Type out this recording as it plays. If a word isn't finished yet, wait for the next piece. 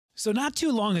So not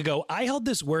too long ago, I held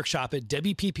this workshop at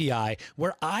WPPI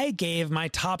where I gave my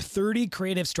top 30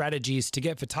 creative strategies to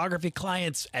get photography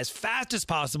clients as fast as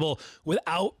possible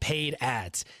without paid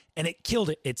ads. And it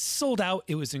killed it. It sold out.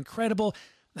 It was incredible.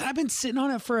 And I've been sitting on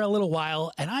it for a little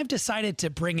while, and I've decided to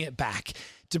bring it back.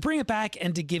 To bring it back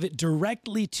and to give it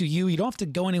directly to you. You don't have to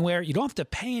go anywhere. You don't have to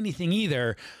pay anything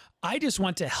either. I just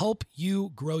want to help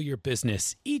you grow your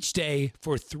business. Each day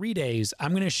for 3 days, I'm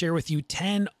going to share with you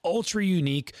 10 ultra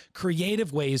unique,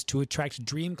 creative ways to attract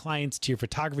dream clients to your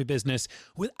photography business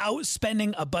without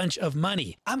spending a bunch of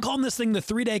money. I'm calling this thing the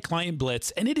 3-day client blitz,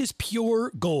 and it is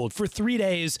pure gold. For 3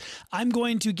 days, I'm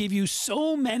going to give you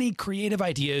so many creative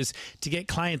ideas to get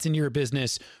clients into your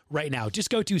business right now. Just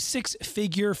go to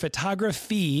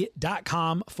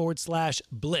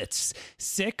sixfigurephotography.com/blitz.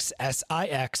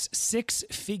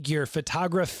 sixfigurephotography.com/blitz.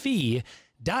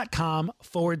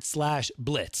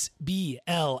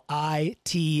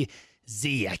 BLITZ.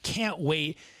 I can't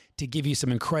wait to give you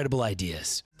some incredible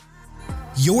ideas.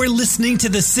 You're listening to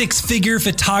the Six Figure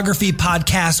Photography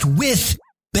Podcast with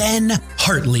Ben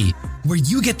Hartley, where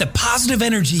you get the positive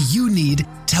energy you need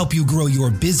to help you grow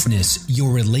your business,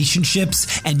 your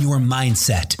relationships, and your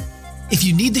mindset. If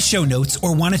you need the show notes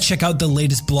or want to check out the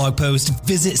latest blog post,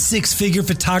 visit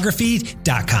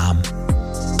sixfigurephotography.com.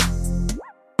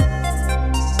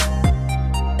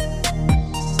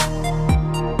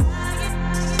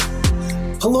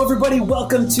 Hello, everybody.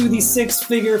 Welcome to the Six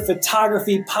Figure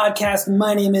Photography Podcast.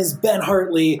 My name is Ben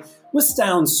Hartley with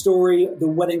Stone Story, the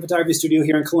wedding photography studio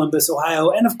here in Columbus, Ohio,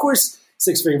 and of course,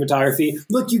 Six Figure Photography.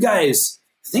 Look, you guys,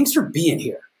 thanks for being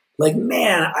here. Like,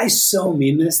 man, I so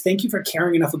mean this. Thank you for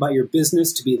caring enough about your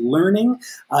business to be learning,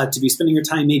 to be spending your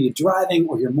time maybe driving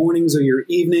or your mornings or your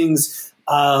evenings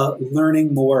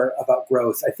learning more about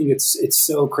growth. I think it's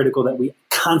so critical that we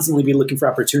constantly be looking for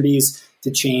opportunities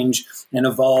to change and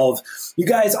evolve. You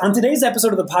guys, on today's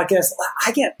episode of the podcast,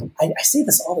 I say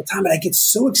this all the time, but I get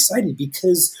so excited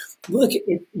because, look,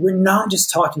 we're not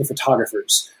just talking to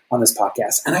photographers on this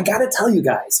podcast. And I got to tell you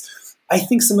guys, I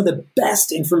think some of the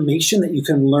best information that you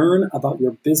can learn about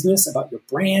your business, about your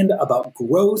brand, about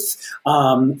growth,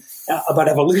 about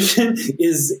evolution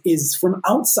is from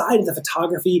outside of the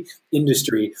photography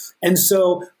industry. And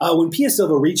so when Pia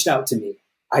Silva reached out to me,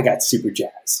 I got super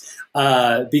jazzed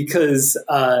because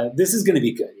this is going to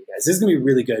be good, you guys. This is going to be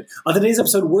really good. On today's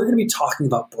episode, we're going to be talking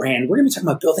about brand. We're going to be talking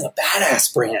about building a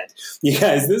badass brand. You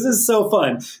guys, this is so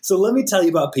fun. So let me tell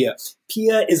you about Pia.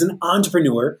 Pia is an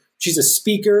entrepreneur. She's a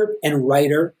speaker and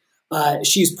writer.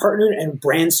 She's partnered and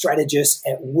brand strategist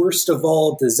at Worst of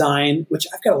All Design, which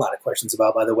I've got a lot of questions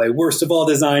about, by the way. Worst of All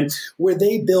Design, where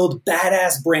they build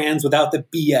badass brands without the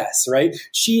BS, right?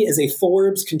 She is a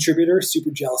Forbes contributor. Super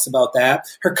jealous about that.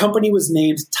 Her company was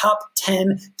named top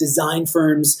 10 design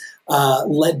firms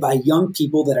led by young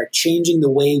people that are changing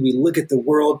the way we look at the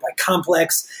world by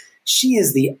Complex. She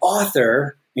is the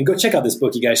author, and go check out this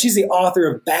book, you guys. She's the author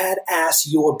of Badass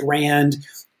Your Brand,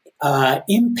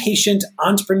 Impatient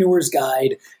Entrepreneur's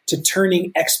Guide to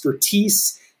Turning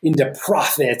Expertise into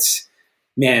Profit.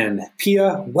 Man,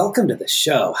 Pia, welcome to the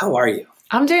show. How are you?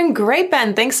 I'm doing great,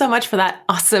 Ben. Thanks so much for that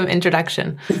awesome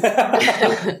introduction.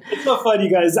 It's so fun, you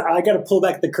guys. I got to pull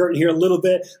back the curtain here a little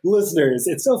bit. Listeners,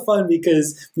 it's so fun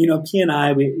because, Pia and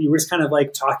I, we were just kind of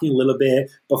like talking a little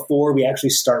bit before we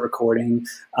actually start recording.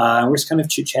 We're just kind of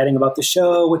chit-chatting about the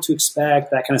show, what to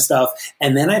expect, that kind of stuff.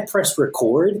 And then I press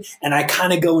record and I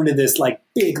kind of go into this like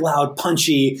big, loud,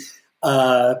 punchy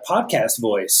podcast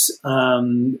voice,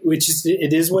 which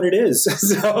is what it is.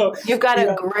 So you've got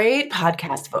a great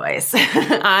podcast voice.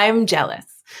 I'm jealous.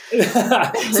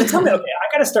 So tell me, okay,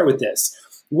 I got to start with this.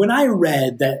 When I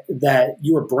read that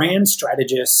you're a brand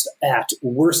strategist at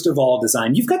Worst of All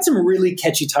Design, you've got some really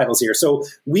catchy titles here. So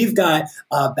we've got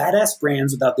Badass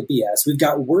Brands Without the BS. We've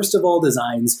got Worst of All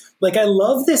Designs. Like, I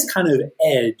love this kind of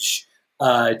edge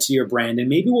to your brand, and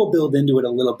maybe we'll build into it a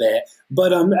little bit.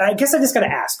 But I guess I just got to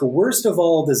ask, Worst of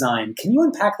All Design, can you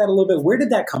unpack that a little bit? Where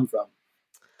did that come from?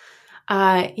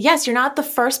 Yes, you're not the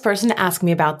first person to ask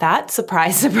me about that.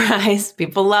 Surprise, surprise.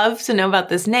 People love to know about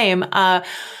this name.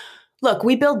 Look,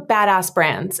 we build badass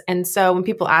brands. And so when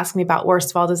people ask me about Worst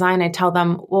of All Design, I tell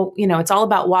them, well, it's all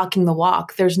about walking the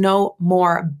walk. There's no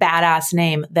more badass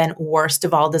name than Worst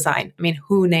of All Design. I mean,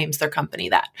 who names their company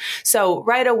that? So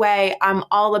right away, I'm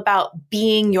all about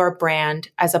being your brand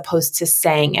as opposed to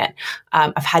saying it.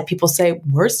 I've had people say,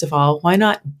 worst of all, why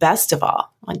not best of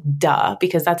all? Like, duh,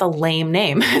 because that's a lame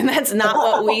name. That's not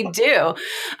what we do.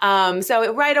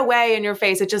 So right away in your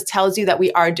face, it just tells you that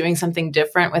we are doing something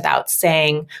different without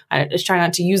saying, I just try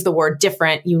not to use the word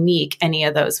different, unique, any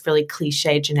of those really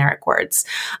cliche generic words.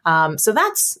 So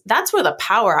that's where the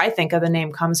power, I think, of the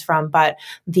name comes from. But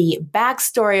the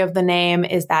backstory of the name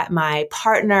is that my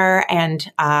partner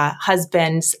and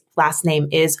husband's last name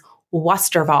is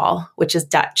Westerval, which is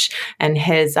Dutch, and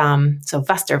his so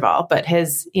Westerval, but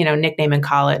his nickname in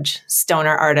college,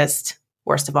 stoner artist,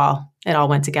 worst of all. It all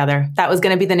went together. That was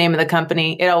going to be the name of the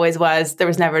company. It always was. There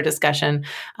was never a discussion,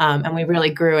 and we really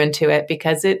grew into it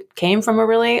because it came from a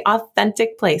really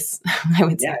authentic place. I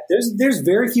would say. Yeah, there's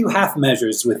very few half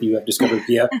measures with you. I've discovered,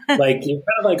 Pia. Like you're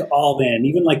kind of like all in.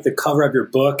 Even like the cover of your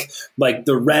book, like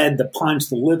the red, the punch,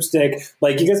 the lipstick.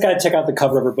 Like you guys got to check out the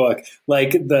cover of her book.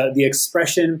 Like the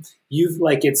expression.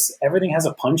 It's everything has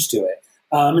a punch to it.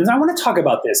 And I want to talk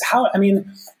about this.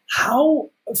 How,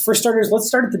 for starters, let's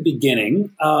start at the beginning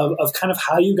of kind of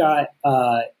how you got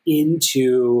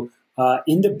into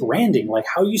branding, like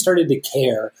how you started to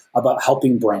care about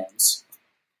helping brands.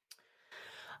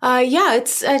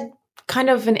 It's a kind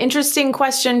of an interesting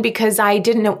question because I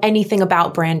didn't know anything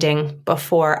about branding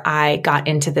before I got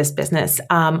into this business.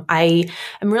 I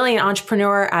am really an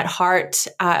entrepreneur at heart.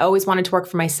 I always wanted to work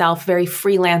for myself, very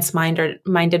freelance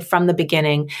minded from the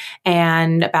beginning.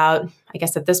 And about, I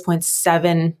guess at this point,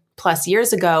 7+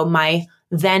 years ago, my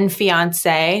then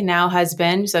fiance, now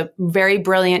husband, is a very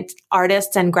brilliant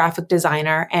artist and graphic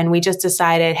designer. And we just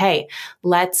decided, hey,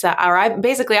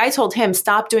 I told him,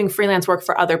 stop doing freelance work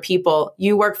for other people.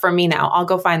 You work for me now. I'll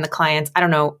go find the clients. I don't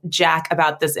know jack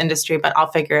about this industry, but I'll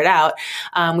figure it out.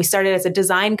 We started as a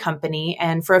design company.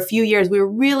 And for a few years, we were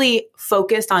really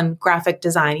focused on graphic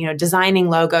design, designing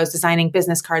logos, designing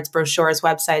business cards, brochures,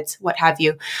 websites, what have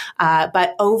you.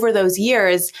 But over those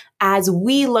years, as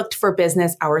we looked for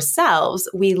business ourselves,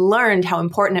 we learned how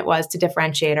important it was to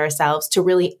differentiate ourselves, to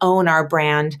really own our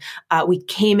brand. We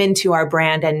came into our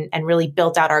brand and really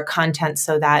built out our content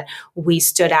so that we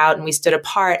stood out and we stood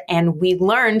apart. And we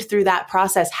learned through that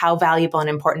process how valuable and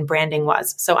important branding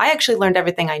was. So I actually learned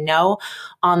everything I know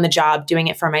on the job, doing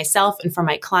it for myself and for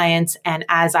my clients. And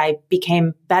as I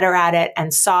became better at it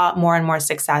and saw more and more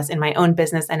success in my own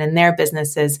business and in their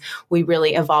businesses, we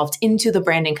really evolved into the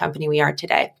branding company we are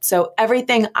today. So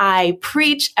everything I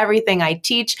preach, everything I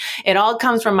teach, it all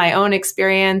comes from my own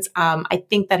experience. I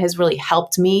think that has really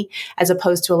helped me as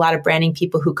opposed to a lot of branding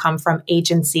people who come from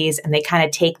agencies and they kind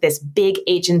of take this big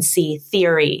agency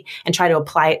theory and try to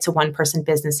apply it to one-person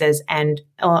businesses. And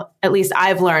at least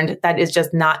I've learned that is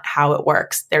just not how it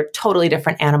works. They're totally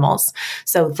different animals.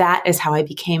 So that is how I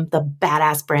became the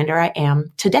badass brander I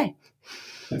am today.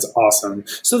 That's awesome.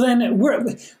 So then,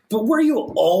 were you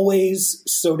always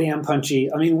so damn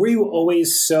punchy? I mean, were you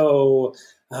always so?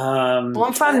 Well,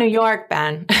 I'm from New York,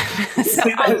 Ben.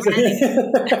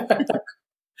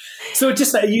 So it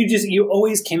just you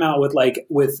always came out with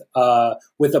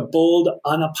a bold,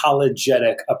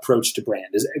 unapologetic approach to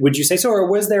brand. Would you say so, or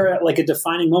was there a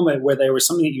defining moment where there was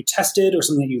something that you tested, or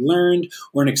something that you learned,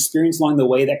 or an experience along the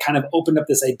way that kind of opened up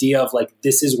this idea of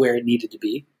this is where it needed to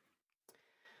be?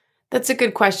 That's a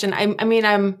good question.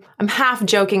 I'm half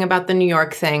joking about the New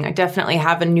York thing. I definitely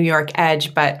have a New York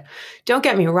edge, but don't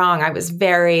get me wrong. I was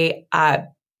very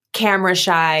camera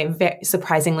shy,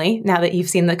 surprisingly, now that you've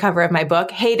seen the cover of my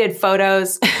book. Hated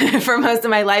photos for most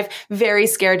of my life. Very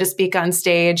scared to speak on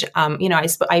stage.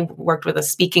 I worked with a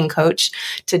speaking coach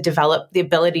to develop the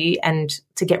ability and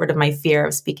to get rid of my fear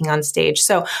of speaking on stage.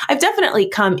 So I've definitely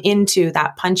come into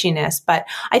that punchiness, but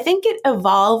I think it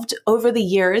evolved over the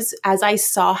years as I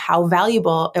saw how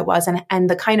valuable it was and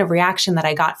the kind of reaction that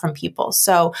I got from people.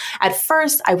 So at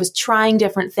first I was trying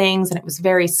different things and it was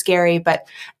very scary, but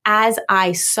as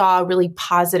I saw really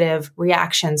positive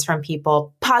reactions from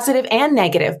people, positive and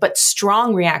negative, but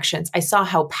strong reactions, I saw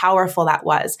how powerful that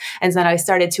was. And then I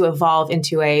started to evolve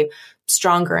into a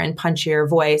stronger and punchier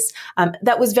voice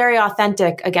that was very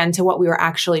authentic, again, to what we were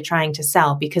actually trying to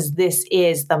sell, because this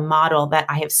is the model that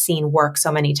I have seen work so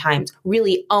many times.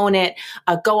 Really own it,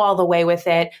 go all the way with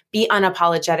it, be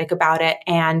unapologetic about it,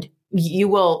 and you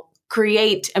will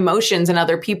create emotions in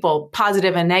other people,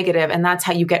 positive and negative, and that's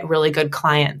how you get really good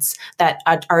clients that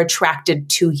are attracted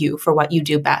to you for what you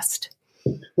do best.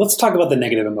 Let's talk about the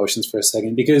negative emotions for a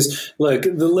second, because look,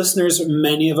 the listeners,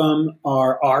 many of them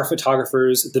are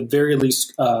photographers, at the very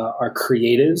least are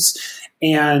creatives.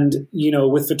 And,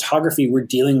 with photography, we're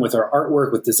dealing with our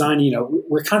artwork, with design,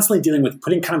 we're constantly dealing with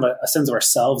putting kind of a sense of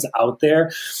ourselves out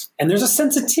there. And there's a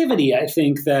sensitivity, I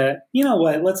think, that,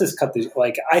 let's just cut the,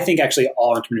 I think actually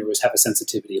all entrepreneurs have a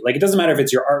sensitivity. It doesn't matter if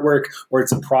it's your artwork or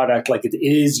it's a product, it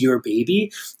is your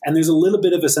baby. And there's a little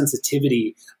bit of a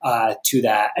sensitivity to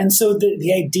that. And so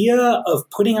the idea of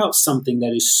putting out something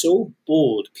that is so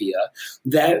bold, Pia,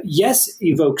 that yes,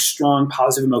 evokes strong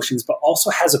positive emotions, but also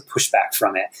has a pushback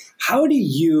from it. How do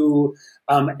you,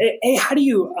 let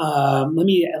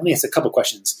me ask a couple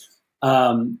questions.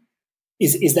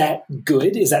 Is that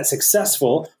good? Is that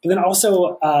successful? But then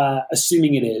also,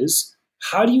 assuming it is,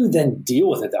 how do you then deal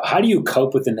with it though? How do you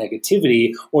cope with the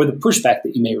negativity or the pushback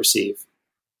that you may receive?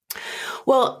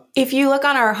 Well, if you look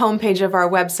on our homepage of our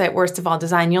website, Worst of All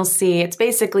Design, you'll see it's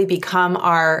basically become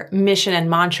our mission and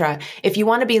mantra. If you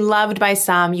want to be loved by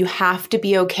some, you have to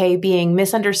be okay being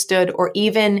misunderstood or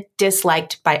even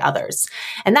disliked by others.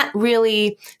 And that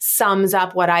really sums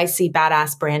up what I see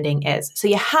badass branding is. So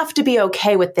you have to be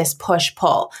okay with this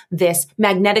push-pull, this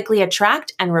magnetically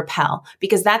attract and repel,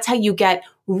 because that's how you get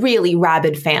really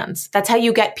rabid fans. That's how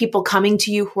you get people coming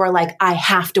to you who are like, I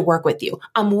have to work with you.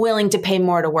 I'm willing to pay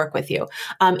more to work with you.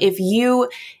 If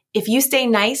you stay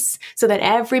nice so that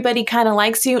everybody kind of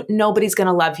likes you, nobody's going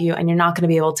to love you and you're not going to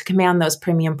be able to command those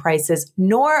premium prices,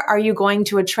 nor are you going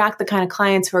to attract the kind of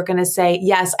clients who are going to say,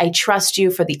 yes, I trust you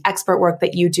for the expert work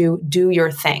that you do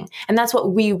your thing. And that's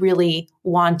what we really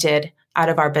wanted out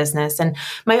of our business. And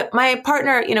my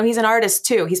partner, he's an artist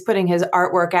too. He's putting his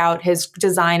artwork out, his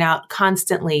design out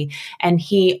constantly. And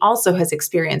he also has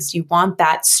experienced, you want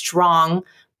that strong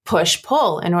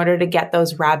push-pull in order to get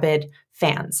those rabid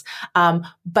fans.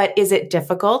 But is it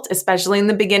difficult, especially in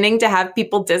the beginning, to have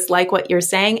people dislike what you're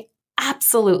saying?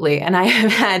 Absolutely. And I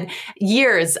have had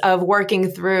years of working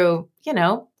through,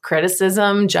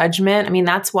 criticism, judgment. I mean,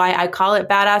 that's why I call it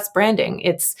badass branding.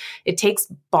 It takes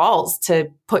balls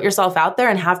to put yourself out there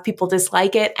and have people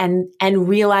dislike it and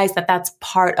realize that that's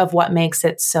part of what makes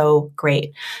it so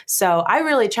great. So I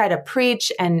really try to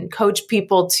preach and coach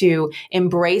people to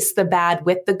embrace the bad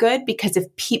with the good, because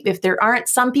if there aren't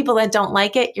some people that don't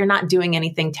like it, you're not doing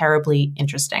anything terribly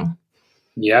interesting.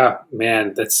 Yeah,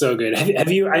 man, that's so good.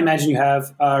 Have you, I imagine you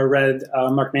have read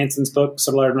Mark Manson's book,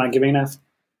 Subtle Art of Not Giving Enough?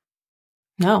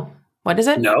 No. What is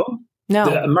it? No.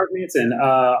 Mark Manson,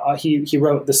 he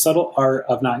wrote The Subtle Art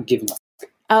of Not Giving a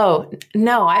Fuck. Oh,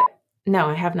 no, I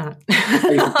have not.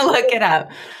 I'll look it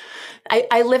up.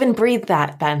 I live and breathe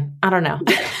that, Ben. I don't know.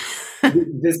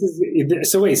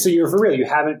 So you're for real.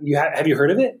 Have you heard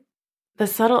of it? The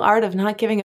Subtle Art of Not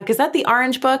Giving a Fuck. Is that the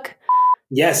orange book?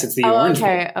 Yes, it's the orange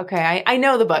book. Okay. I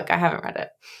know the book. I haven't read it.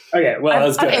 Okay, well,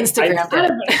 that's good. Instagram.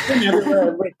 Everywhere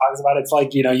everybody talks about it. It's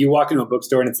like, you walk into a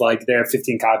bookstore and it's like there are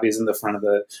 15 copies in the front of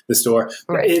the store.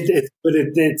 Right.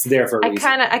 It's there for a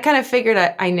reason. I kind of figured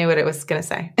I knew what it was going to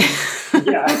say.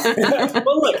 Yeah.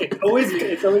 Well, look, it's always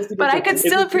good. But I could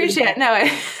still appreciate it. No,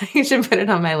 you should put it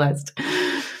on my list.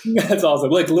 That's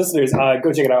awesome. Look, listeners,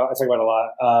 go check it out. I talk about it a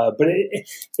lot. But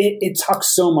it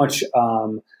talks so much.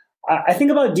 I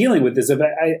think about dealing with this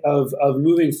of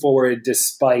moving forward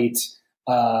despite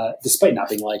not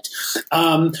being liked.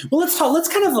 Well, let's talk. Let's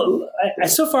kind of.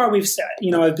 So far,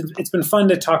 it's been fun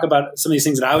to talk about some of these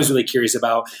things that I was really curious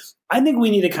about. I think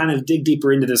we need to kind of dig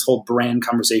deeper into this whole brand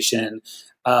conversation,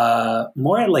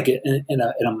 more at in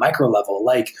a micro level.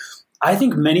 I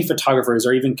think many photographers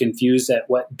are even confused at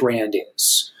what brand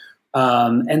is.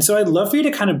 And so I'd love for you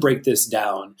to kind of break this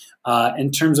down in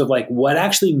terms of what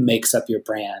actually makes up your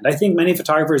brand. I think many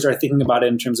photographers are thinking about it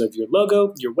in terms of your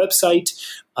logo, your website.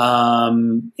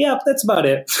 Yeah, that's about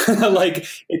it.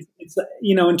 It's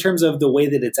in terms of the way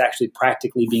that it's actually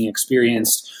practically being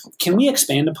experienced. Can we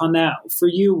expand upon that? For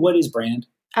you, what is brand?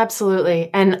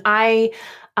 Absolutely. And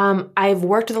I've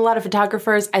worked with a lot of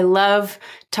photographers. I love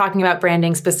talking about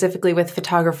branding specifically with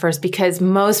photographers because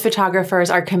most photographers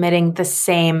are committing the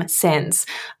same sins.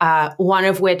 One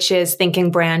of which is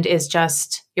thinking brand is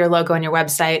just your logo and your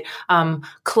website.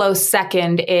 Close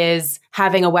second is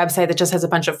having a website that just has a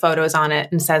bunch of photos on it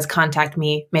and says, contact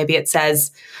me. Maybe it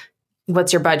says,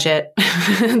 what's your budget?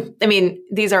 I mean,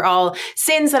 these are all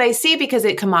sins that I see because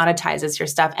it commoditizes your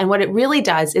stuff. And what it really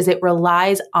does is it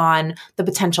relies on the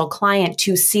potential client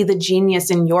to see the genius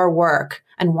in your work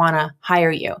and want to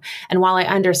hire you. And while I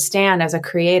understand as a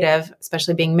creative,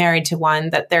 especially being married to one,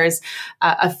 that there's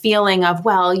a feeling of,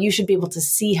 well, you should be able to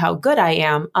see how good I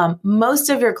am. Most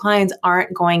of your clients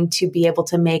aren't going to be able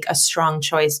to make a strong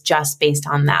choice just based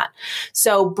on that.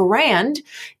 So brand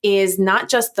is not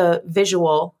just the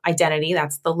visual identity.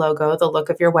 That's the logo, the look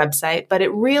of your website, but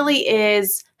it really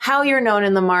is how you're known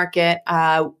in the market,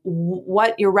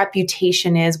 what your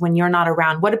reputation is when you're not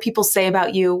around. What do people say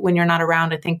about you when you're not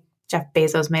around? I think Jeff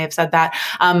Bezos may have said that.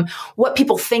 What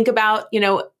people think about,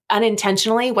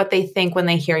 unintentionally, what they think when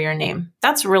they hear your name.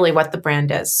 That's really what the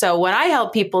brand is. So what I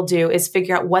help people do is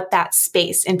figure out what that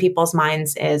space in people's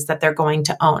minds is that they're going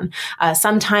to own.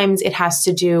 Sometimes it has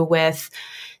to do with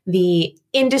the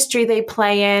industry they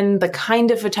play in, the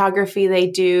kind of photography they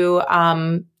do,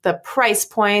 the price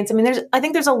points. I mean, I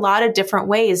think there's a lot of different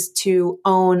ways to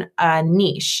own a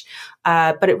niche,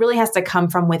 but it really has to come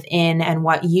from within and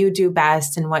what you do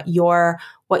best and what you are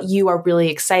really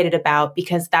excited about,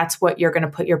 because that's what you're going to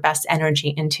put your best energy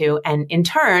into. And in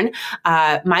turn,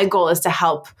 my goal is to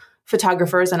help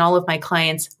photographers and all of my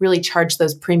clients really charge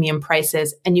those premium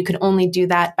prices. And you can only do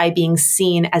that by being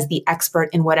seen as the expert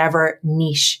in whatever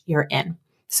niche you're in.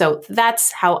 So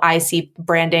that's how I see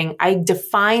branding. I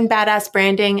define badass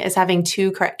branding as having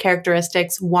two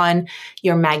characteristics. One,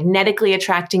 you're magnetically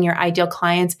attracting your ideal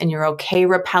clients and you're okay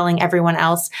repelling everyone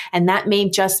else. And that may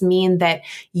just mean that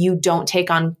you don't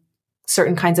take on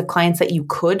certain kinds of clients that you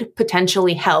could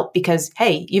potentially help because,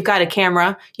 hey, you've got a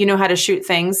camera, you know how to shoot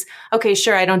things. Okay,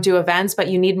 sure, I don't do events, but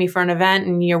you need me for an event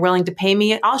and you're willing to pay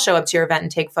me. I'll show up to your event and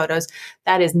take photos.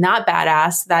 That is not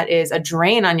badass. That is a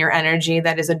drain on your energy.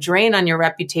 That is a drain on your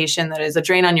reputation. That is a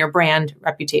drain on your brand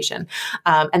reputation.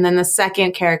 And then the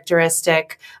second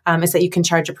characteristic is that you can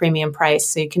charge a premium price.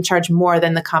 So you can charge more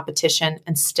than the competition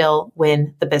and still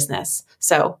win the business.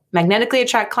 So magnetically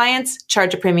attract clients,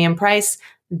 charge a premium price,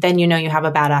 then you know you have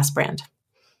a badass brand.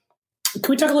 Can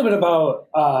we talk a little bit about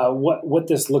what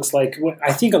this looks like?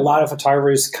 I think a lot of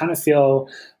photographers kind of feel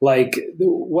like,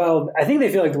 I think they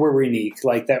feel like we're unique,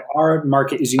 like that our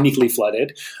market is uniquely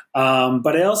flooded.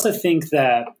 But I also think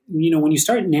that, when you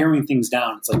start narrowing things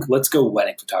down, it's like, let's go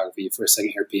wedding photography for a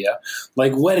second here, Pia.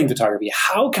 Like wedding photography,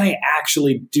 how can I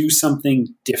actually do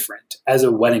something different as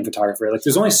a wedding photographer? Like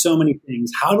there's only so many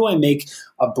things. How do I make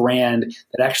a brand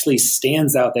that actually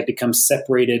stands out, that becomes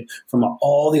separated from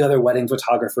all the other wedding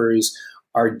photographers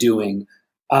are doing?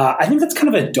 I think that's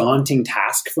kind of a daunting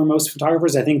task for most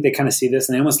photographers. I think they kind of see this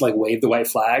and they almost like wave the white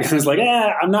flag. And it's like,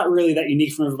 I'm not really that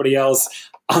unique from everybody else.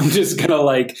 I'm just going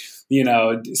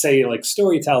to say like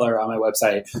storyteller on my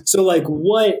website. So like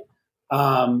what,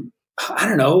 I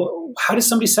don't know, how does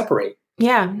somebody separate?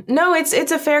 Yeah, no, it's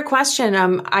a fair question.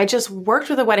 I just worked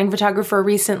with a wedding photographer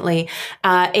recently.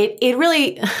 It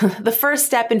really, the first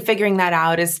step in figuring that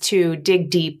out is to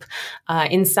dig deep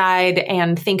inside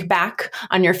and think back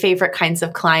on your favorite kinds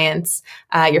of clients,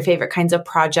 your favorite kinds of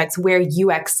projects, where you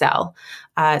excel.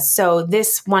 So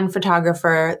this one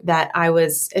photographer that I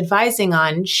was advising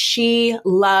on, she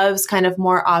loves kind of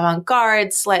more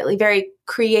avant-garde, slightly very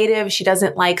creative. She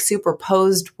doesn't like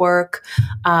superposed work.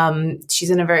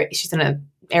 She's in an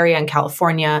area in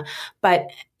California, but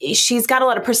she's got a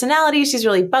lot of personality. She's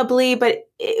really bubbly, but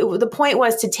the point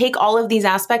was to take all of these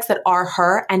aspects that are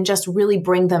her and just really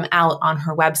bring them out on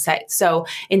her website. So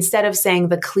instead of saying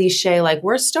the cliche, like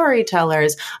we're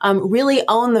storytellers, really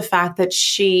own the fact that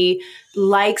she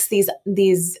likes these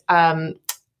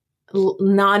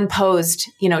non-posed,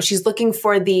 she's looking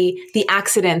for the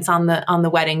accidents on the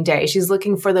wedding day. She's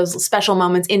looking for those special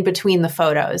moments in between the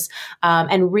photos,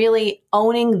 and really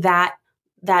owning that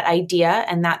idea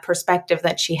and that perspective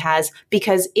that she has,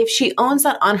 because if she owns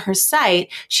that on her site,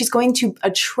 she's going to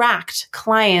attract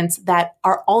clients that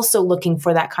are also looking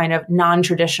for that kind of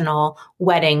non-traditional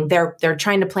wedding. They're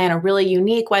trying to plan a really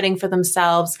unique wedding for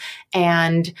themselves,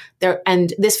 and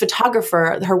this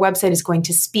photographer, her website is going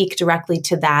to speak directly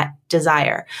to that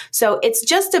desire. So it's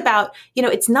just about,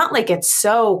 it's not like it's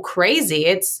so crazy.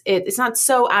 It's not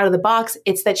so out of the box.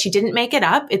 It's that she didn't make it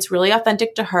up. It's really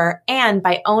authentic to her. And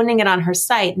by owning it on her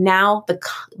site, now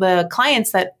the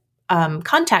clients that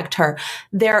contact her,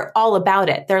 they're all about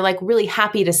it. They're like really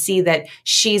happy to see that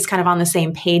she's kind of on the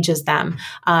same page as them.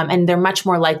 And they're much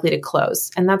more likely to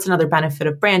close. And that's another benefit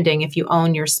of branding. If you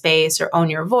own your space or own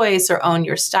your voice or own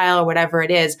your style or whatever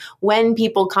it is, when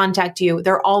people contact you,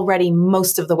 they're already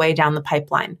most of the way down the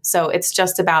pipeline. So it's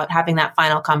just about having that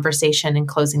final conversation and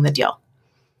closing the deal.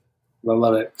 I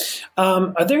love it.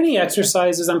 Are there any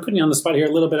exercises? I'm putting you on the spot here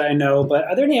a little bit, I know, but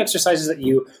are there any exercises that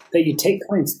you take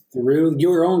clients through,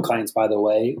 your own clients, by the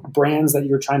way, brands that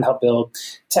you're trying to help build,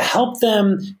 to help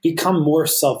them become more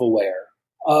self-aware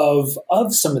of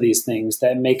some of these things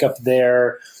that make up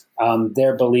their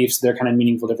beliefs, their kind of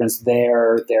meaningful difference,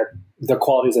 the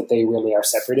qualities that they really are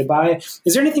separated by.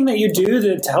 Is there anything that you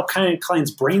do to help kind of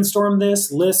clients brainstorm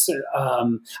this list?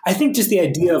 I think just the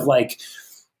idea of like,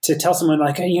 to tell someone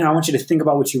like, I want you to think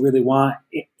about what you really want,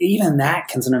 even that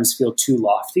can sometimes feel too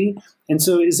lofty. And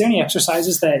so is there any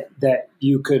exercises that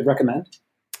you could recommend?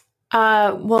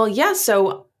 Well, yeah.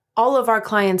 So all of our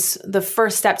clients, the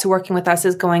first step to working with us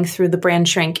is going through the brand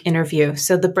shrink interview.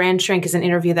 So the brand shrink is an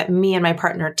interview that me and my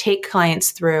partner take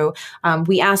clients through.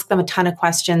 We ask them a ton of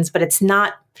questions, but it's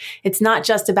not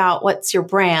just about what's your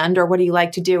brand or what do you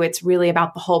like to do. It's really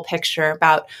about the whole picture,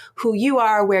 about who you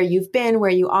are, where you've been,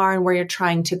 where you are, and where you're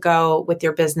trying to go with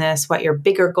your business, what your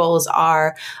bigger goals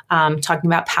are, talking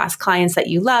about past clients that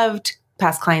you loved,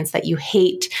 past clients that you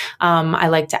hate. I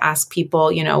like to ask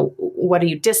people, what do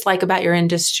you dislike about your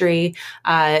industry?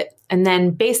 And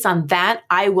then based on that,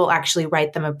 I will actually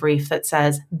write them a brief that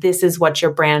says, this is what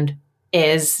your brand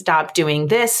is. Stop doing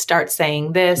this, start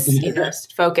saying this,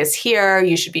 focus here.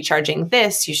 You should be charging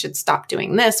this. You should stop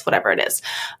doing this, whatever it is.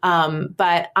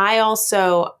 But I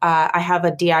also, I have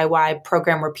a DIY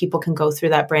program where people can go through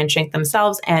that brand shrink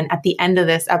themselves. And at the end of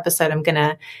this episode, I'm going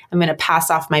to pass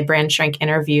off my brand shrink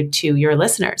interview to your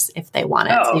listeners if they want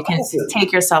it. So you can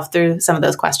take yourself through some of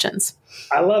those questions.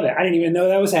 I love it. I didn't even know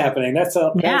that was happening. That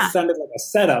sounded like a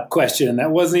setup question.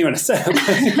 That wasn't even a setup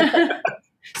question.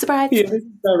 Surprise. Yeah, this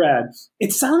is so rad.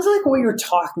 It sounds like what you're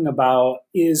talking about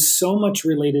is so much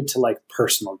related to like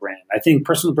personal brand. I think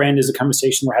personal brand is a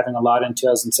conversation we're having a lot in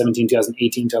 2017,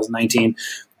 2018, 2019.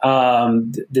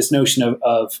 This notion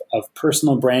of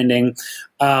personal branding.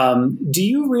 Do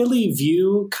you really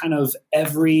view kind of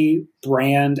every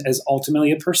brand as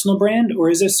ultimately a personal brand, or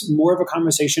is this more of a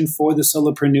conversation for the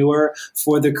solopreneur,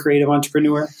 for the creative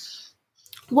entrepreneur?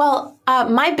 Well,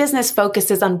 my business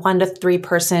focuses on 1 to 3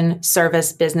 person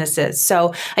service businesses.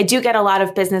 So I do get a lot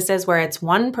of businesses where it's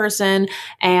one person,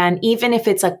 and even if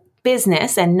it's a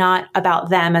business and not about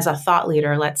them as a thought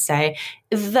leader, let's say,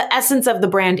 the essence of the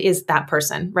brand is that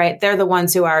person, right? They're the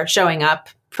ones who are showing up,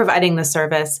 providing the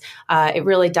service. It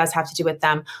really does have to do with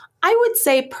them. I would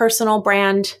say personal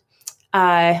brand,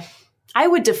 I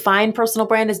would define personal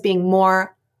brand as being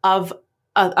more of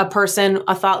a person,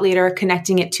 a thought leader,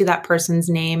 connecting it to that person's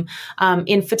name.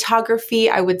 In photography,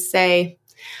 I would say,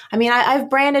 I've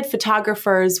branded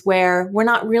photographers where we're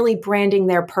not really branding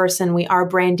their person. We are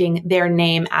branding their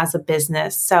name as a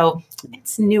business. So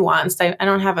it's nuanced. I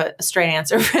don't have a straight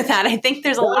answer for that. I think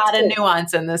there's a lot of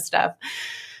nuance in this stuff.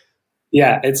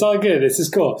 Yeah, it's all good. This is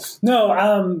cool.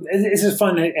 No, this is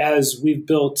fun as we've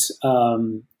built,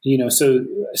 so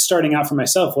starting out for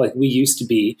myself, like it used to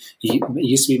be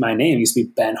my name, it used to be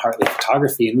Ben Hartley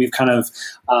Photography. And we've kind of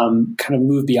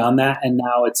moved beyond that. And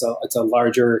now it's a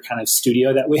larger kind of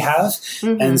studio that we have.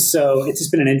 Mm-hmm. And so it's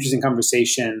just been an interesting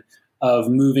conversation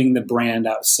of moving the brand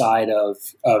outside of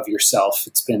yourself.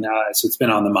 It's been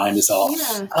on the mind as all.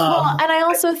 Yeah. And I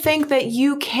also think that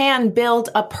you can build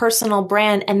a personal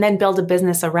brand and then build a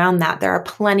business around that. There are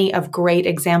plenty of great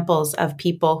examples of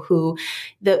people who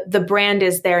the brand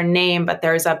is their name, but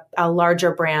there's a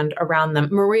larger brand around them.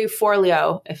 Marie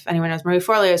Forleo, if anyone knows Marie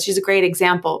Forleo, she's a great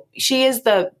example. She is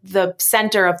the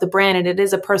center of the brand, and it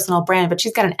is a personal brand, but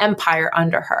she's got an empire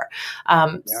under her.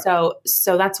 So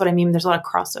that's what I mean. There's a lot of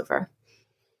crossover.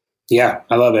 Yeah,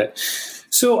 I love it.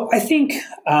 So I think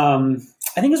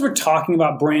as we're talking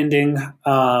about branding,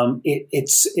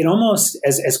 it almost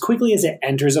as quickly as it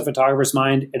enters a photographer's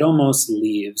mind, it almost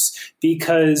leaves,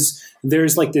 because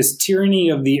there's like this tyranny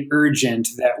of the urgent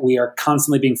that we are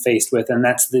constantly being faced with, and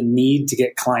that's the need to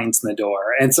get clients in the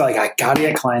door. And so like, I got to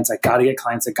get clients, I got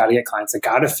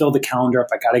to fill the calendar up,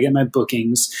 I got to get my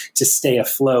bookings to stay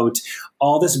afloat.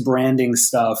 All this branding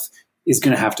stuff is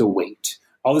going to have to wait.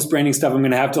 All this branding stuff, I'm going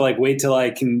to have to like wait till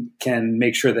I can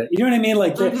make sure that, you know what I mean?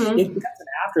 Like mm-hmm. It becomes an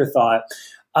afterthought.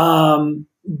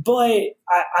 But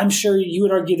I'm sure you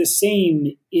would argue the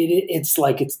same. It's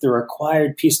the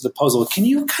required piece of the puzzle. Can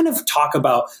you kind of talk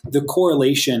about the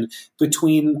correlation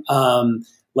between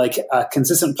like a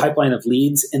consistent pipeline of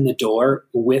leads in the door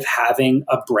with having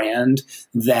a brand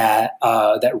that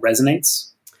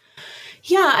resonates?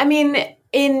 Yeah, I mean,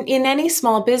 in any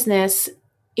small business,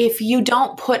 if you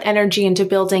don't put energy into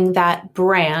building that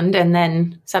brand and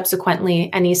then subsequently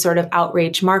any sort of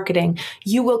outreach marketing,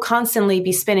 you will constantly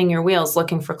be spinning your wheels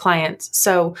looking for clients.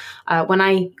 So when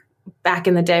I back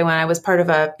in the day when I was part of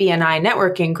a BNI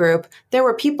networking group, there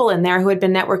were people in there who had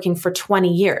been networking for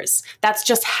 20 years. That's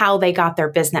just how they got their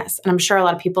business. And I'm sure a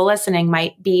lot of people listening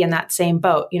might be in that same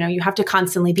boat. You have to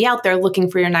constantly be out there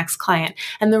looking for your next client.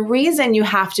 And the reason you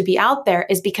have to be out there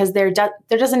is because there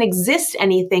doesn't exist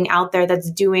anything out there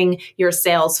that's doing your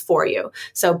sales for you.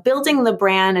 So building the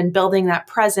brand and building that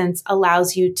presence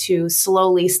allows you to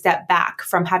slowly step back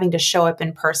from having to show up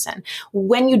in person.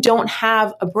 When you don't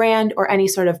have a brand or any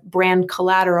sort of brand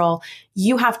collateral,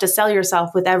 you have to sell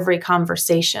yourself with every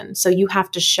conversation. So you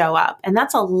have to show up. And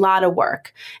that's a lot of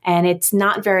work. And it's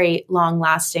not very long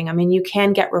lasting. I mean, you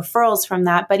can get referrals from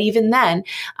that. But even then,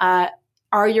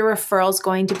 are your referrals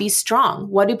going to be strong?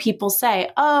 What do people say?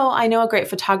 Oh, I know a great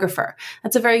photographer.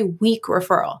 That's a very weak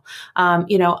referral.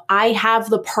 I have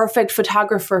the perfect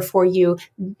photographer for you.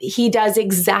 He does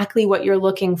exactly what you're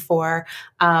looking for.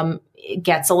 It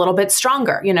gets a little bit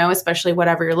stronger, especially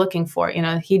whatever you're looking for.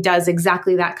 He does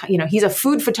exactly that. He's a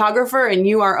food photographer and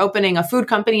you are opening a food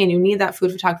company and you need that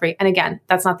food photography. And again,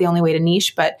 that's not the only way to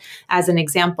niche, but as an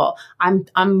example,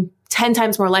 I'm 10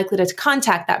 times more likely to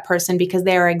contact that person because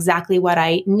they are exactly what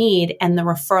I need. And the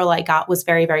referral I got was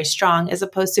very, very strong, as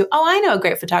opposed to, oh, I know a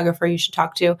great photographer you should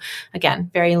talk to. Again,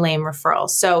 very lame referrals.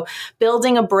 So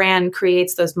building a brand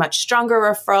creates those much stronger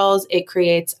referrals. It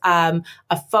creates a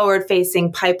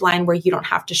forward-facing pipeline where you don't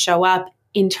have to show up.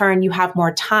 In turn, you have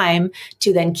more time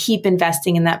to then keep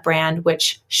investing in that brand,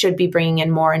 which should be bringing in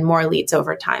more and more leads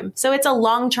over time. So it's a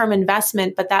long-term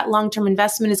investment, but that long-term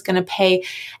investment is going to pay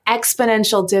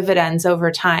exponential dividends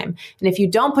over time. And if you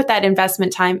don't put that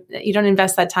investment time, you don't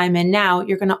invest that time in now,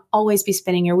 you're going to always be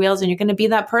spinning your wheels and you're going to be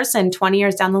that person 20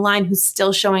 years down the line who's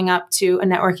still showing up to a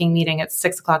networking meeting at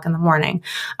 6:00 in the morning,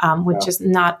 which is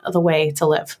not the way to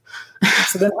live.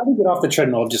 So then how do you get off the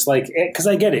treadmill? Just because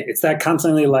I get it. It's that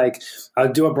constantly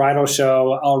I'll do a bridal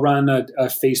show, I'll run a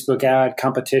Facebook ad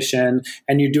competition,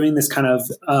 and you're doing this kind of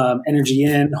energy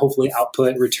in, hopefully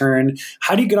output, return.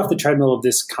 How do you get off the treadmill of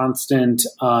this constant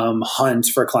hunt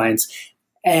for clients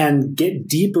and get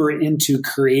deeper into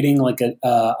creating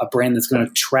a brand that's going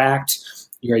to attract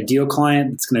your ideal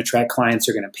client, that's going to attract clients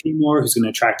who are going to pay more, who's going to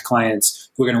attract clients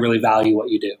who are going to really value what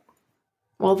you do?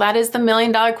 Well, that is the $1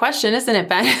 million question, isn't it,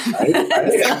 Ben?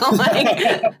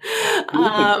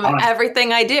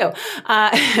 Everything I do.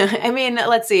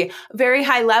 Let's see. Very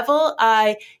high level,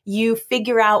 you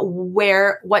figure out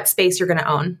what space you're going to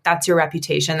own. That's your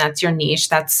reputation. That's your niche.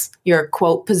 That's your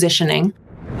quote positioning.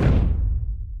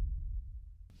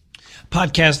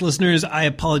 Podcast listeners, I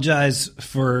apologize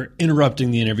for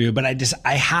interrupting the interview, but I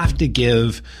have to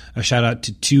give a shout out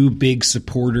to two big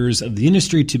supporters of the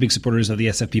industry, two big supporters of the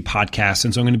SFP podcast.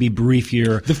 And so I'm going to be brief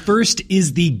here. The first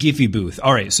is the Giphy booth.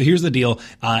 All right. So here's the deal.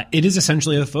 It is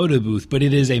essentially a photo booth, but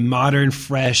it is a modern,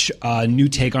 fresh, new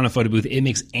take on a photo booth. It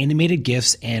makes animated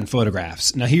GIFs and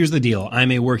photographs. Now here's the deal.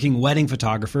 I'm a working wedding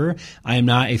photographer. I am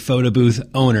not a photo booth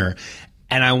owner.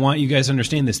 And I want you guys to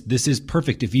understand this. This is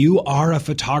perfect. If you are a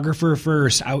photographer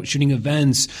first, out shooting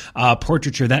events,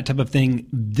 portraiture, that type of thing,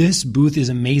 this booth is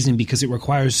amazing because it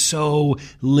requires so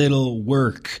little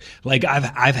work.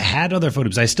 I've had other photo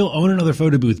booths. I still own another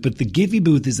photo booth, but the Giphy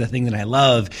booth is the thing that I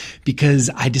love because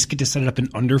I just get to set it up in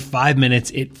under 5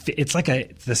 minutes. It's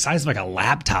the size of a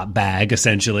laptop bag,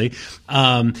 essentially.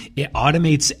 It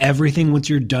automates everything once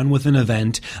you're done with an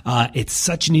event. It's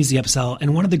such an easy upsell.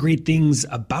 And one of the great things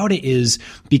about it is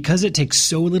because it takes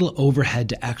so little overhead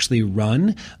to actually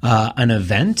run an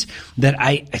event that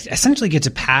I essentially get to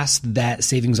pass that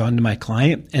savings on to my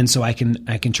client. And so I can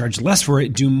charge less for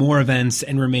it, do more events,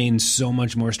 and remain so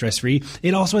much more stress-free.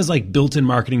 It also has built-in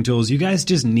marketing tools. You guys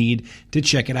just need to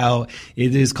check it out.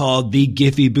 It is called the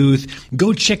Giphy booth.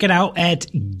 Go check it out at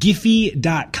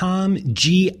giphy.com,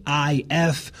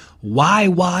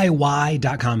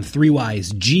 GIFYYY.com, 3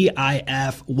 Y's,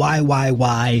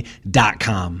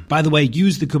 GIFYYY.com. By the way,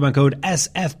 use the coupon code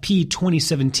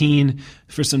SFP2017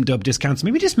 for some dope discounts.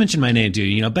 Maybe just mention my name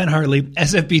too. Ben Hartley,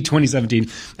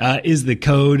 SFP2017 is the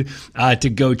code to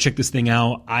go check this thing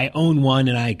out. I own one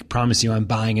and I promise you I'm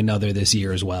buying another this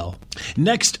year as well.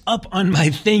 Next up on my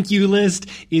thank you list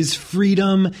is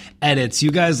Freedom Edits.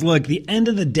 You guys, look, the end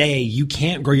of the day, you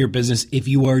can't grow your business if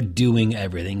you are doing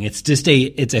everything. It's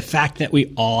a fact that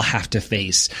we all have to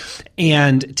face.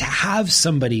 And to have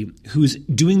somebody who's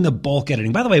doing the bulk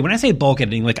editing, by the way, when I say bulk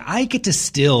editing, you get to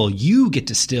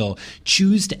still choose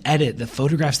choose to edit the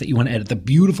photographs that you want to edit, the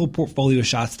beautiful portfolio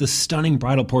shots, the stunning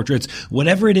bridal portraits,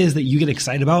 whatever it is that you get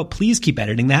excited about, please keep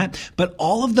editing that. But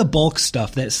all of the bulk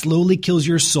stuff that slowly kills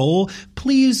your soul,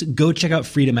 please go check out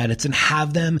Freedom Edits and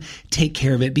have them take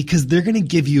care of it, because they're going to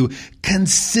give you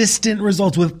consistent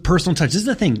results with personal touch. This is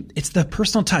the thing. It's the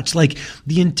personal touch, like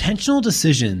the intentional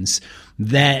decisions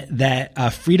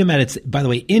that Freedom Edits, by the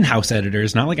way, in-house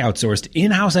editors, not like outsourced,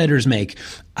 in-house editors make,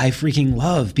 I freaking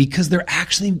love, because they're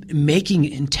actually making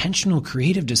intentional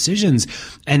creative decisions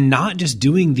and not just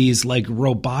doing these like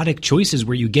robotic choices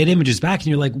where you get images back and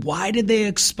you're like, why did they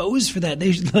expose for that?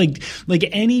 They like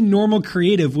any normal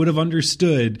creative would have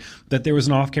understood that there was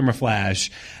an off-camera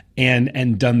flash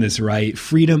and done this right.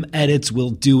 Freedom Edits will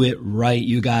do it right,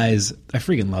 you guys. I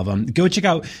freaking love them. Go check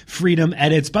out Freedom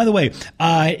Edits. By the way,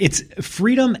 it's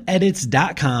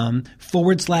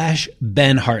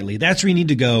freedomedits.com/Ben Hartley. That's where you need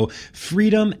to go.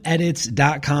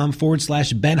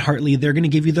 freedomedits.com/Ben Hartley. They're going to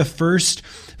give you the first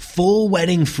full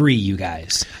wedding free, you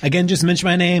guys. Again, just mention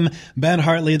my name, Ben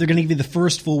Hartley. They're going to give you the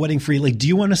first full wedding free. Like, do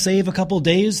you want to save a couple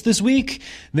days this week?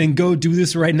 Then go do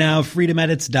this right now.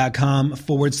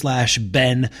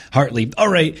 freedomedits.com/Ben Hartley. All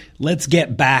right, let's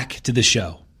get back to the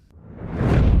show.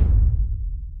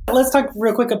 Let's talk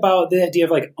real quick about the idea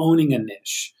of like owning a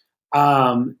niche.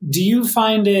 Do you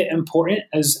find it important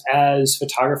as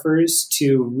photographers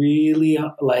to really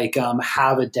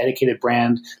have a dedicated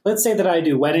brand? Let's say that I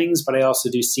do weddings, but I also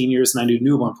do seniors and I do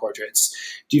newborn portraits.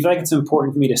 Do you feel like it's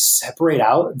important for me to separate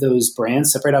out those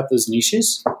brands, separate out those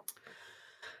niches?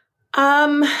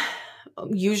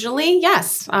 Usually,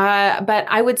 yes. But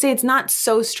I would say it's not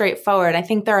so straightforward. I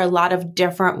think there are a lot of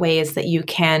different ways that you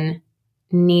can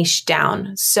niche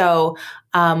down. So,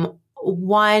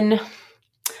 one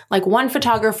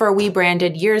photographer we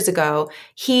branded years ago,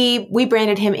 we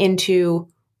branded him into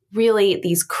really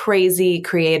these crazy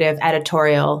creative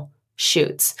editorial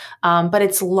shoots. But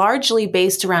it's largely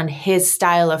based around his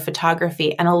style of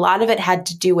photography. And a lot of it had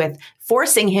to do with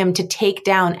forcing him to take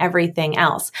down everything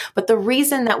else. But the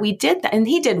reason that we did that, and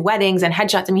he did weddings and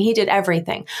headshots, I mean, he did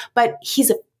everything, but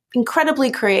he's incredibly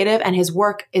creative and his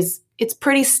work it's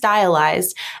pretty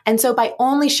stylized. And so by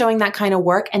only showing that kind of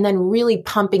work and then really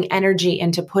pumping energy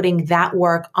into putting that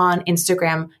work on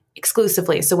Instagram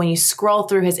exclusively. So when you scroll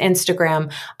through his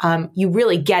Instagram, you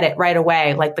really get it right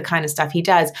away, like the kind of stuff he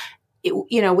does.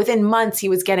 Within months, he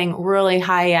was getting really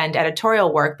high-end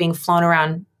editorial work being flown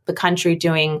around the country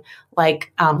doing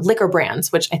liquor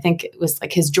brands, which I think it was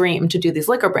like his dream to do these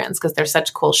liquor brands because they're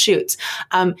such cool shoots.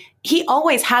 He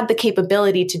always had the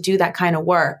capability to do that kind of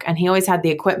work and he always had the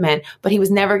equipment, but he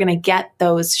was never going to get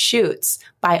those shoots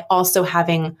by also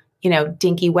having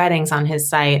dinky weddings on his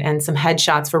site and some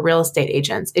headshots for real estate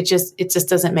agents. It just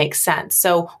doesn't make sense.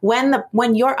 So when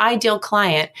your ideal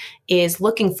client is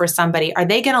looking for somebody, are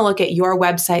they going to look at your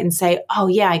website and say, oh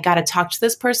yeah, I got to talk to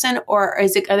this person? Or are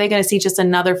they going to see just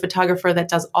another photographer that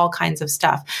does all kinds of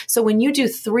stuff? So when you do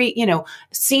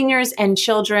seniors and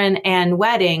children and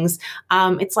weddings,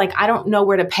 it's like, I don't know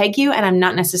where to peg you and I'm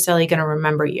not necessarily going to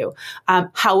remember you.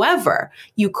 However,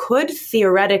 you could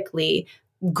theoretically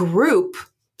group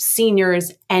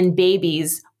seniors and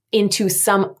babies into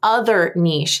some other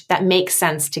niche that makes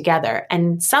sense together.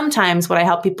 And sometimes what I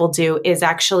help people do is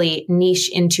actually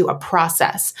niche into a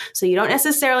process. So you don't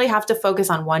necessarily have to focus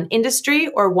on one industry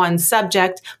or one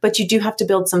subject, but you do have to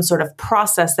build some sort of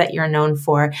process that you're known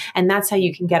for. And that's how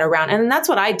you can get around. And that's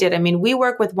what I did. I mean, we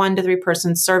work with 1 to 3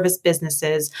 person service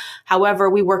businesses.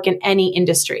 However, we work in any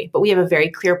industry, but we have a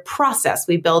very clear process.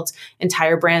 We build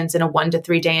entire brands in a 1 to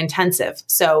 3 day intensive.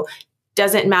 So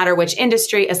doesn't matter which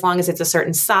industry, as long as it's a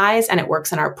certain size and it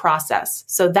works in our process.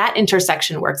 So that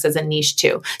intersection works as a niche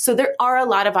too. So there are a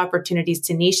lot of opportunities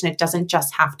to niche, and it doesn't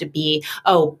just have to be,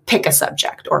 pick a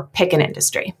subject or pick an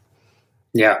industry.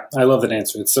 Yeah, I love that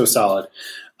answer. It's so solid.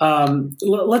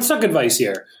 Let's talk advice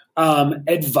here.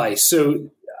 Advice.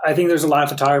 So I think there's a lot of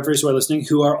photographers who are listening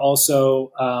who are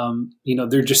also,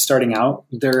 they're just starting out.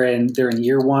 They're in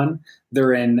year 1.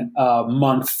 They're in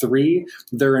month 3.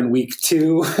 They're in week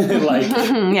 2.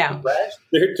 Yeah.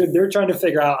 They're trying to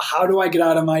figure out, how do I get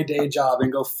out of my day job and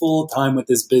go full time with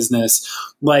this business?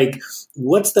 Like,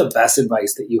 what's the best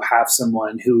advice that you have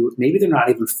someone who maybe they're not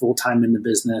even full time in the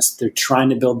business? They're trying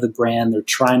to build the brand. They're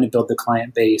trying to build the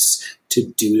client base to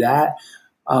do that.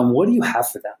 What do you have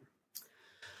for them?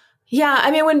 Yeah,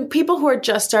 I mean, when people who are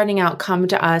just starting out come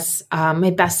to us,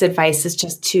 my best advice is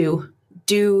just to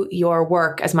do your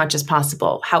work as much as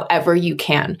possible, however you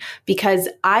can, because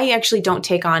I actually don't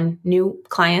take on new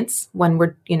clients when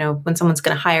when someone's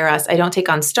going to hire us. I don't take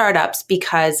on startups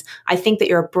because I think that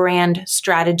your brand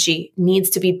strategy needs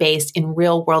to be based in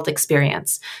real world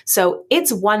experience. So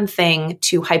it's one thing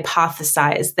to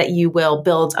hypothesize that you will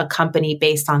build a company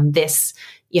based on this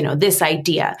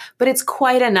idea, but it's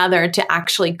quite another to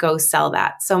actually go sell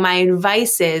that. So my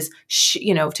advice is,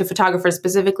 to photographers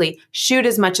specifically, shoot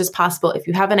as much as possible. If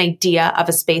you have an idea of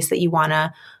a space that you want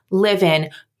to live in,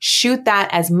 shoot that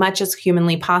as much as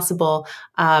humanly possible,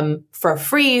 for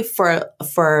free, for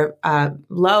a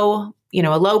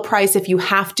low price if you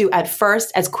have to at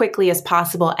first, as quickly as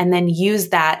possible, and then use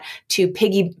that to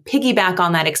piggyback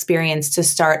on that experience to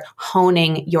start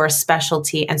honing your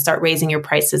specialty and start raising your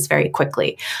prices very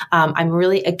quickly. I'm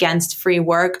really against free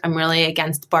work. I'm really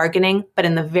against bargaining, but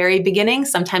in the very beginning,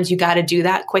 sometimes you got to do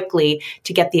that quickly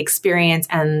to get the experience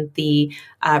and the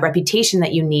reputation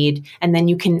that you need, and then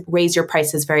you can raise your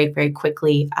prices very, very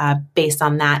quickly based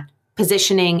on that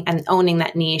positioning and owning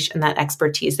that niche and that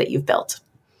expertise that you've built.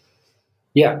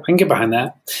 Yeah, I can get behind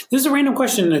that. This is a random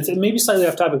question that's maybe slightly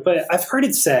off topic, but I've heard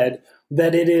it said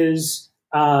that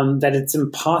it's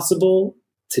impossible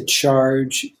to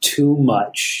charge too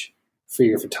much for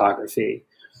your photography.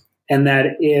 And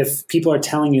that if people are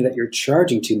telling you that you're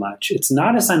charging too much, it's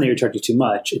not a sign that you're charging too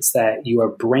much. It's that your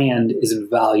brand isn't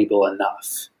valuable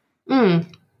enough.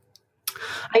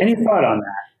 Any thought on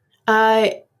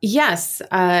that? Yes.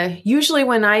 Usually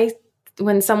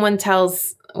when someone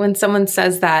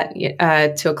says that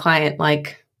to a client,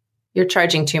 like, you're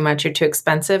charging too much, you're too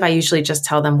expensive, I usually just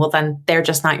tell them, well, then they're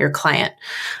just not your client.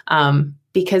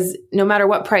 Because no matter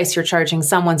what price you're charging,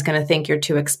 someone's going to think you're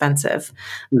too expensive.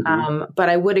 Mm-hmm. But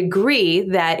I would agree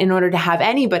that in order to have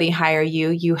anybody hire you,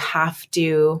 you have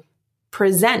to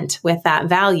present with that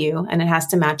value, and it has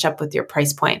to match up with your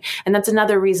price point. And that's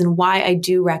another reason why I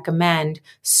do recommend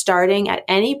starting at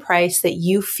any price that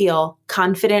you feel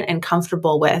confident and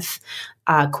comfortable with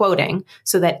quoting,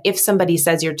 so that if somebody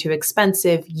says you're too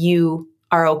expensive, you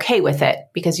are okay with it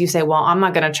because you say, well, I'm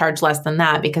not going to charge less than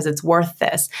that because it's worth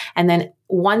this. And then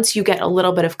once you get a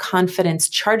little bit of confidence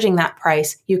charging that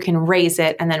price, you can raise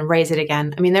it and then raise it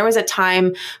again. I mean, there was a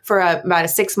time for about a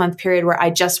 6-month period where I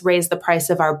just raised the price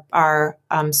of our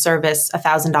service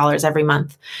 $1,000 every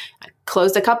month.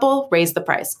 Closed a couple, raised the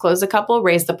price. Closed a couple,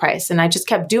 raised the price. And I just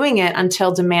kept doing it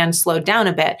until demand slowed down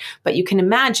a bit. But you can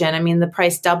imagine, I mean, the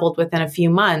price doubled within a few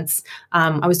months.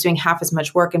 I was doing half as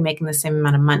much work and making the same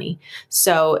amount of money.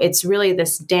 So it's really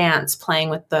this dance playing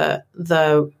with the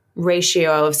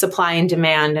ratio of supply and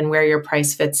demand and where your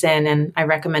price fits in. And I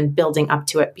recommend building up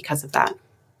to it because of that.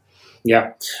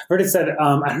 Yeah. I heard it said,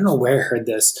 I don't know where I heard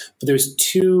this, but there's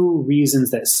 2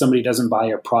 reasons that somebody doesn't buy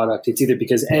your product. It's either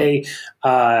because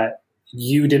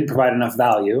you didn't provide enough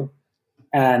value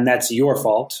and that's your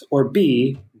fault, or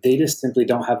B, they just simply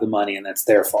don't have the money and that's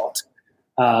their fault.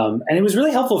 And it was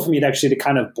really helpful for me to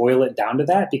kind of boil it down to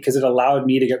that, because it allowed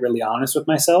me to get really honest with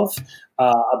myself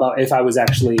about if I was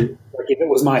actually, like, if it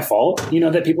was my fault,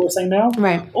 that people were saying no.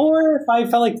 Right. Or if I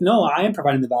felt like, no, I am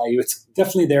providing the value. It's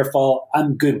definitely their fault.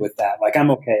 I'm good with that. Like, I'm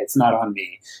okay. It's not on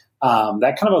me.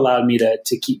 That kind of allowed me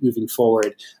to keep moving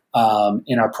forward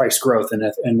in our price growth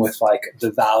and with like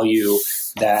the value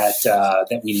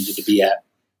that we needed to be at.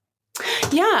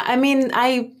 Yeah, I mean,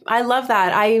 I love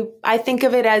that. I think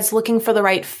of it as looking for the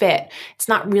right fit. It's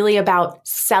not really about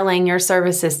selling your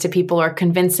services to people or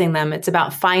convincing them. It's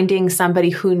about finding somebody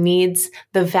who needs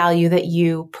the value that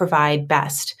you provide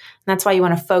best. And that's why you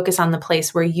want to focus on the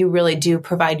place where you really do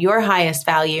provide your highest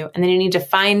value. And then you need to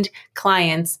find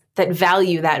clients that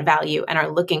value and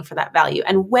are looking for that value.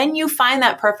 And when you find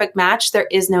that perfect match, there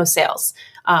is no sales.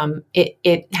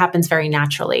 It happens very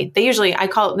naturally. They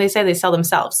say they sell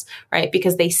themselves, right?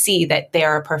 Because they see that they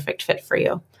are a perfect fit for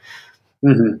you.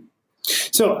 Mm-hmm.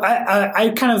 So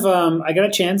I kind of, I got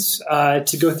a chance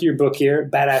to go through your book here,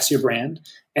 Badass Your Brand.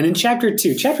 And in chapter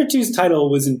 2's title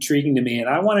was intriguing to me. And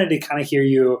I wanted to kind of hear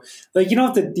you, like, you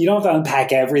don't have to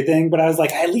unpack everything, but I was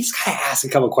like, I at least kind of ask a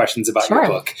couple questions about your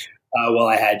book while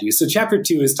I had you. So chapter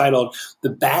 2 is titled The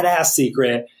Badass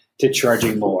Secret to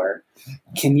Charging More.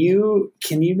 Can you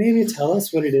maybe tell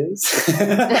us what it is?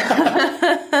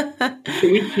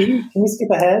 Can we skip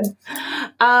ahead?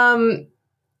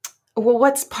 Well,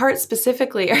 what's part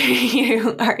specifically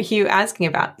are you asking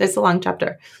about? It's a long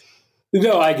chapter.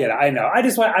 No, I get it. I know. I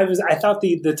thought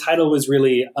the title was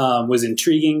really was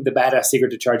intriguing. The Badass Secret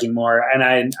to Charging More, and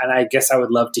I guess I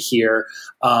would love to hear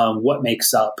what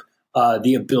makes up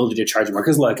the ability to charge more.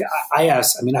 Because look, I've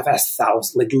asked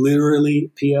thousands, like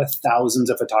literally, Pia, thousands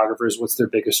of photographers, what's their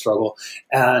biggest struggle?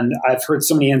 And I've heard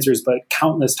so many answers, but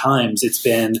countless times it's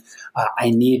been, I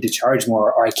need to charge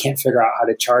more, or I can't figure out how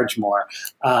to charge more.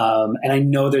 And I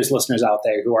know there's listeners out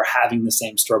there who are having the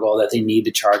same struggle, that they need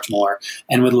to charge more,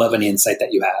 and would love any insight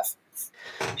that you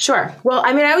have. Sure. Well,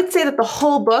 I would say that the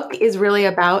whole book is really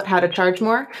about how to charge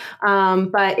more.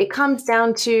 But it comes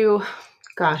down to,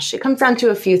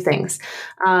 a few things.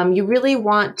 You really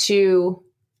want to,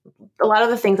 a lot of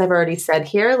the things I've already said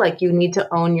here, like you need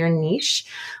to own your niche,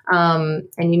 and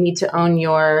you need to own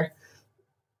your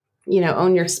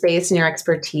space and your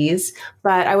expertise.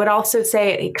 But I would also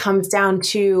say it comes down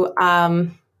to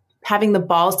having the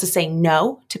balls to say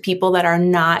no to people that are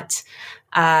not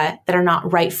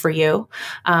right for you.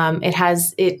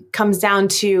 It comes down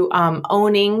to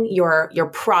owning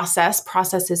your process.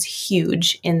 Process is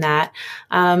huge in that,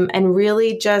 and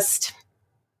really just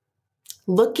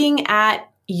looking at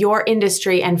your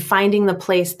industry and finding the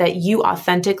place that you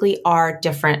authentically are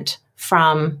different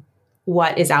from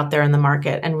what is out there in the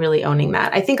market, and really owning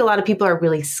that. I think a lot of people are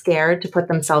really scared to put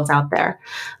themselves out there,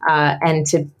 and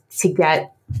to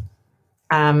get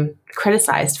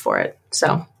criticized for it.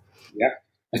 So. Yeah,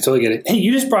 I totally get it. Hey,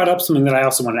 you just brought up something that I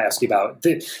also want to ask you about.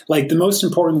 The most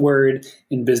important word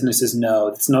in business is no.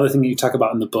 That's another thing that you talk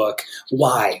about in the book.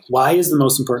 Why? Why is the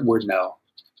most important word no?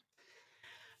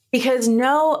 Because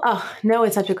no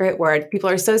is such a great word. People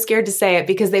are so scared to say it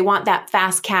because they want that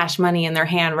fast cash money in their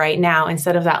hand right now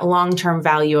instead of that long-term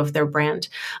value of their brand.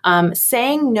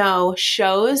 Saying no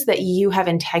shows that you have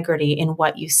integrity in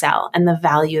what you sell and the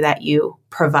value that you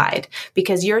provide,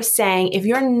 because you're saying, if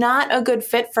you're not a good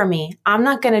fit for me, I'm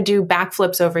not going to do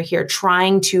backflips over here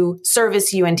trying to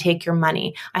service you and take your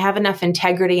money. I have enough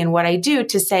integrity in what I do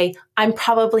to say, I'm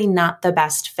probably not the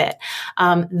best fit.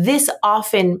 This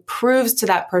often proves to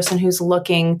that person who's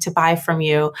looking to buy from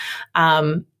you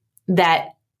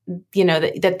that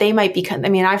they might be,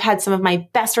 I've had some of my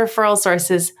best referral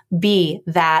sources be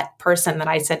that person that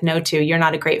I said no to. You're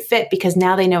not a great fit, because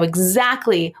now they know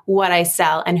exactly what I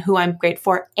sell and who I'm great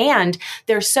for. And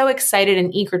they're so excited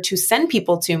and eager to send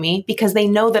people to me because they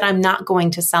know that I'm not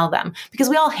going to sell them, because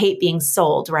we all hate being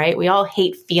sold, right? We all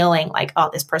hate feeling like, oh,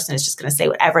 this person is just going to say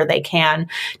whatever they can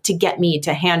to get me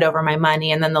to hand over my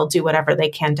money, and then they'll do whatever they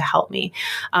can to help me.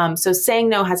 So saying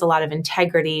no has a lot of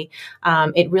integrity.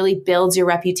 It really builds your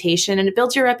reputation, and it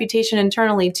builds your reputation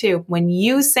internally too. When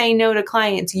you say no to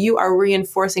clients, you are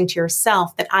reinforcing to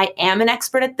yourself that I am an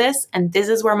expert at this, and this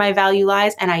is where my value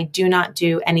lies, and I do not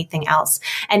do anything else.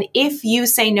 And if you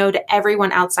say no to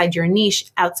everyone outside your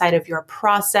niche, outside of your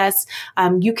process,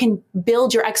 you can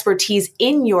build your expertise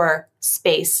in your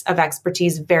space of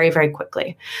expertise very, very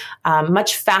quickly,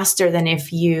 much faster than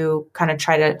if you kind of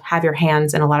try to have your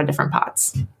hands in a lot of different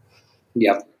pots.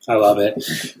 Yep. I love it.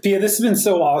 Pia, this has been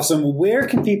so awesome. Where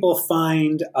can people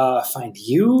find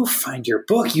you, find your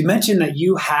book? You mentioned that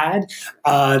you had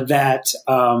that,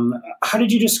 how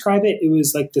did you describe it? It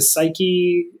was like the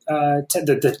psyche,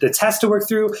 the test to work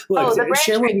through. Look, the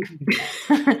share branch.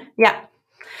 Yeah.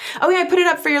 Oh, yeah, I put it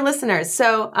up for your listeners.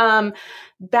 So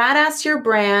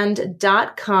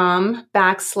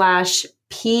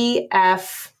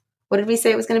badassyourbrand.com/PF. What did we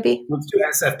say it was going to be? Let's do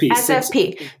SFP.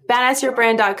 SFP.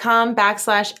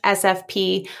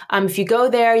 Badassyourbrand.com/SFP. If you go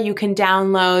there, you can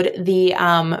download the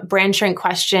brand shrink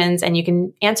questions, and you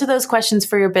can answer those questions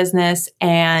for your business,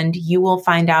 and you will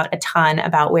find out a ton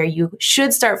about where you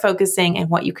should start focusing and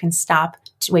what you can stop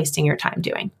wasting your time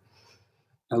doing.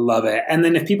 I love it. And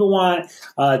then if people want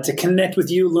to connect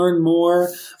with you, learn more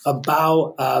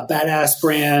about Badass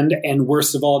Brand and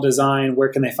Worst of All Design, where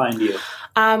can they find you?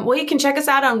 Well, you can check us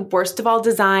out on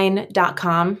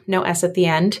worstofalldesign.com, no S at the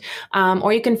end.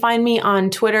 Or you can find me on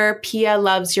Twitter, Pia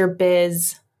Loves Your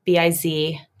Biz,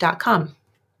 biz.com,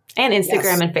 and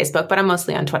Instagram and Facebook, but I'm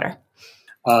mostly on Twitter.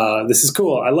 This is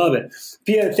cool. I love it.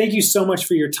 Pia, thank you so much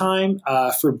for your time,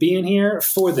 for being here,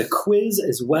 for the quiz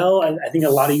as well. I think a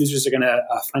lot of users are going to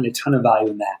find a ton of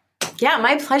value in that. Yeah,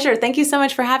 my pleasure. Thank you so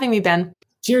much for having me, Ben.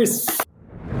 Cheers.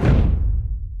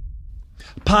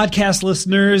 Podcast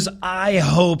listeners, I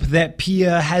hope that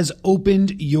Pia has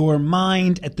opened your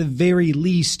mind, at the very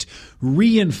least,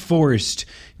 reinforced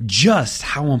just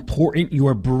how important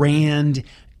your brand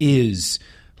is.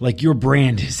 Like, your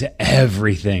brand is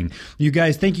everything. You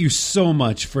guys, thank you so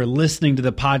much for listening to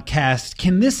the podcast.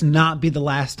 Can this not be the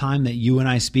last time that you and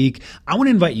I speak? I want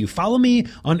to invite you, follow me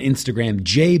on Instagram,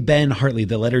 JBenHartley,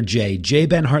 the letter J,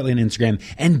 JBenHartley on Instagram,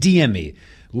 and DM me.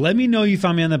 Let me know you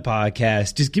found me on the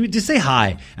podcast. Just say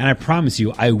hi, and I promise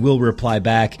you I will reply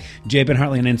back. Jay Ben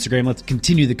Hartley on Instagram. Let's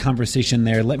continue the conversation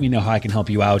there. Let me know how I can help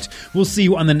you out. We'll see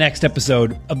you on the next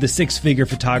episode of the Six Figure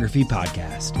Photography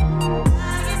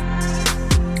Podcast.